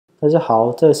大家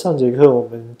好，在上节课我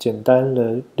们简单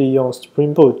的利用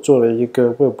Spring Boot 做了一个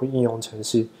Web 应用程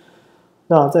式。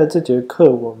那在这节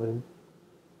课我们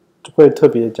会特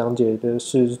别讲解的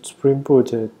是 Spring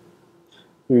Boot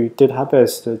与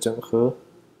Database 的整合。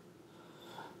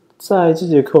在这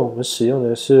节课我们使用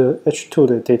的是 H2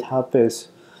 的 Database，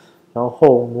 然后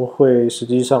我们会实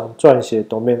际上撰写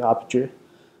Domain Object，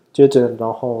 接着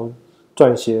然后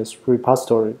撰写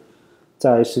Repository，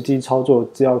 在实际操作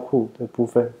资料库的部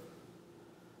分。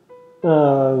那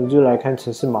我们就来看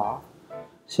程式码。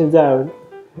现在，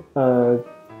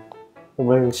我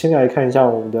们先来看一下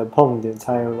我们的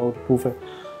pom.xml 的部分。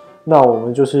那我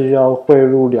们就是要汇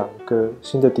入两个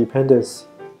新的 dependency，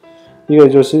 一个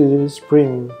就是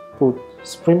Spring Boot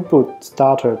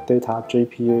Starter Data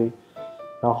JPA，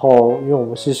 然后因为我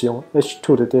们是使用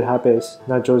H2 的 database，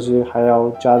 那就是还要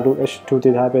加入 H2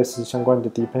 database 相关的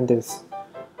dependency。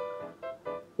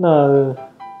那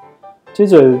接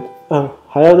着，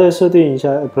还要再设定一下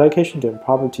application 点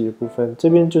property 的部分，这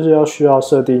边就是需要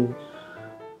设定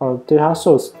data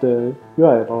source 的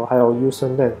URL， 还有 user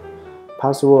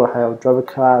name、password， 还有 driver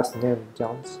class name 这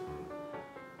样子。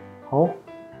好，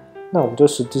那我们就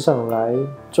实际上来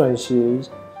撰写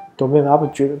domain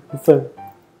object 的部分。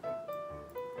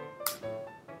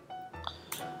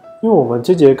因为我们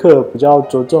这节课比较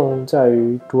着重在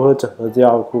于如何整合资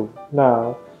料库，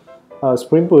那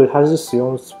Spring Boot 它是使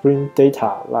用 Spring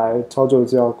Data 来操作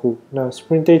资料库，那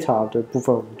Spring Data 的部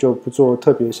分我们就不做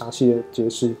特别详细的解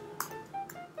释。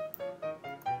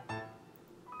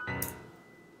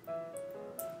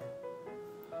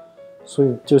所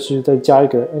以就是再加一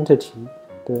个 entity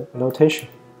的 notation。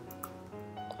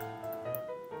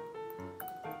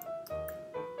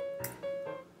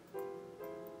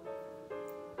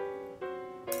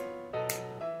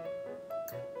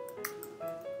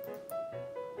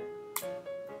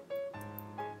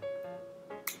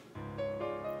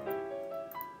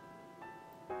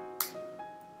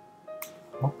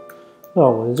好，那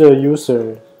我们这个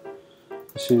user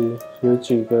是有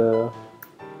几个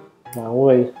栏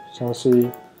位，像是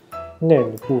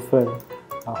name 的部分，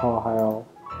然后还有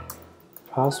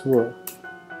password。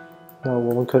那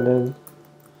我们可能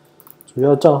主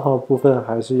要账号部分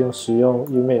还是使用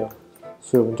email，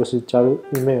 所以我们就是加入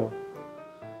email。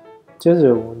接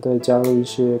着我们再加入一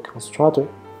些 constructor。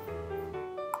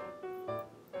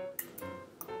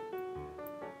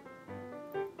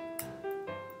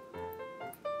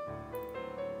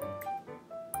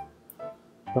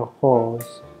然后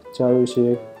加入一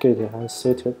些 get 和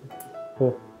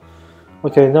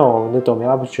set。OK， 那我们的 domain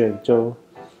object 就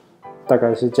大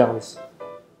概是这样子。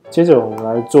接着我们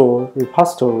来做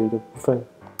repository 的部分。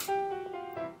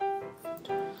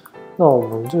那我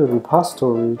们这个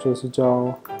repository 就是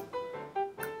叫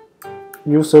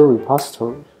user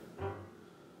repository。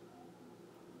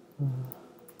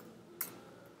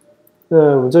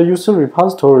那我们这 user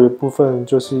repository 的部分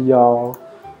就是要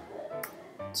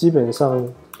基本上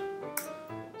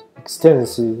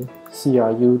extends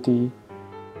crud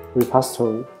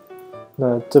repository，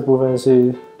 那这部分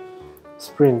是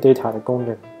Spring Data 的功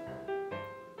能。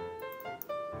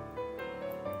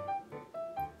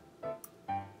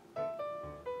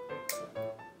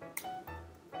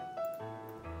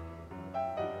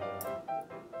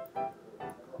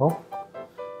好，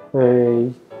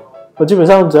我基本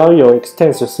上只要有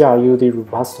extends crud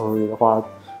repository 的话，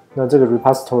那这个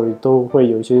repository 都会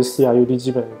有一些 crud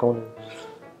基本的功能。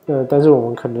但是我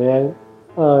们可能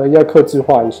要客制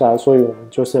化一下，所以我们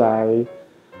就是来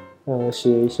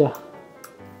写一下。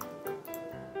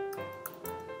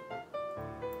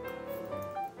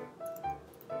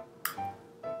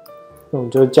那我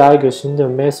们就加一个新的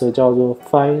method 叫做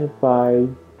find by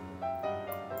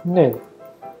name，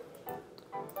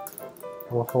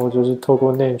 然后就是透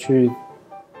过 name 去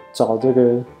找这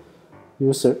个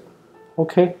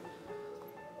user。OK，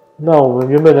 那我们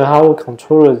原本的 Hello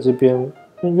Controller 这边。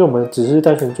因为我们只是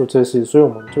单纯做测试，所以我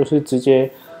们就是直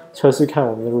接测试看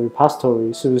我们的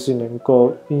repository 是不是能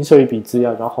够映射一笔资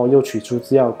料，然后又取出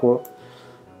资料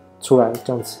出来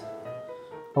这样子。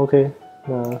OK，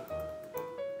 那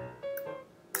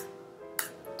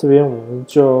这边我们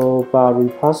就把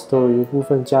repository 的部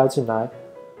分加进来。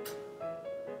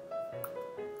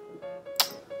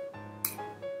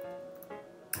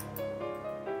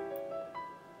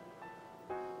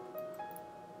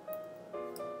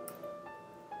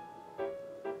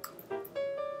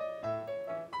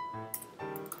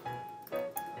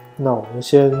那我们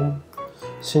先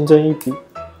新增一笔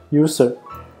user，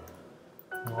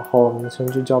 然后名称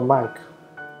就叫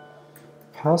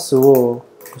Mike，password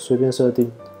随便设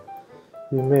定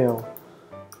 ，email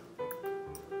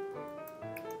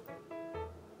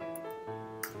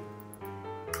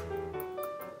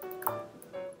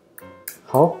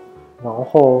好，然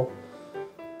后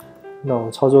那我们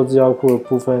操作资料库的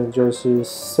部分就是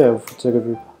self 这个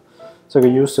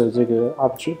user 这个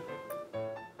object，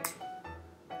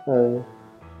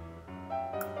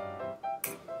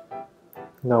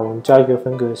 那我们加一个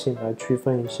分隔性来区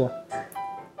分一下。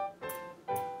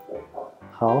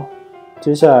好，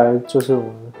接下来就是我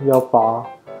们要把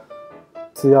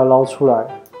资料捞出来。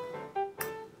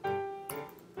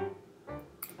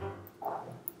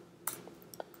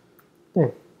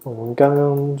我们刚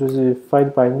刚就是 find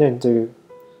by name 这个，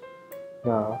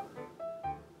那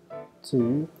至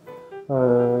于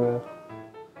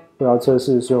为了测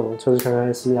试，所以我们测试看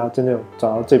看是他真的有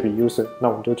找到这笔 user， 那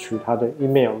我们就取他的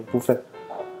email 的部分。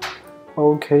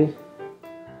OK，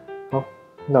 好，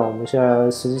那我们现在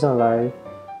实际上来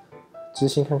执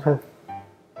行看看。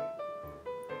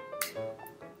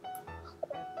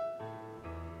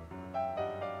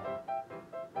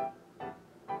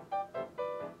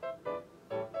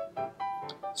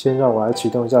先让我来启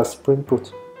动一下 Spring Boot。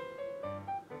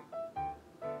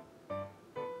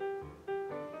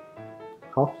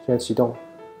好，现在启动。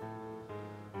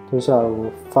接下来我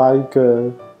发一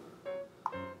个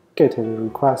get 的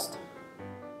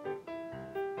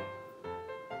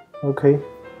request。OK，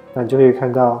 那你就可以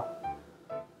看到，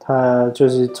它就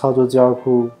是操作资料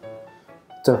库、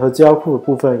整合资料库的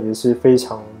部分也是非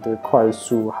常的快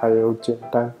速，还有简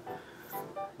单，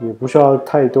也不需要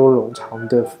太多冗长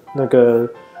的那个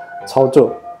操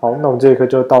作。好，那我们这一课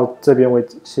就到这边为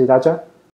止，谢谢大家。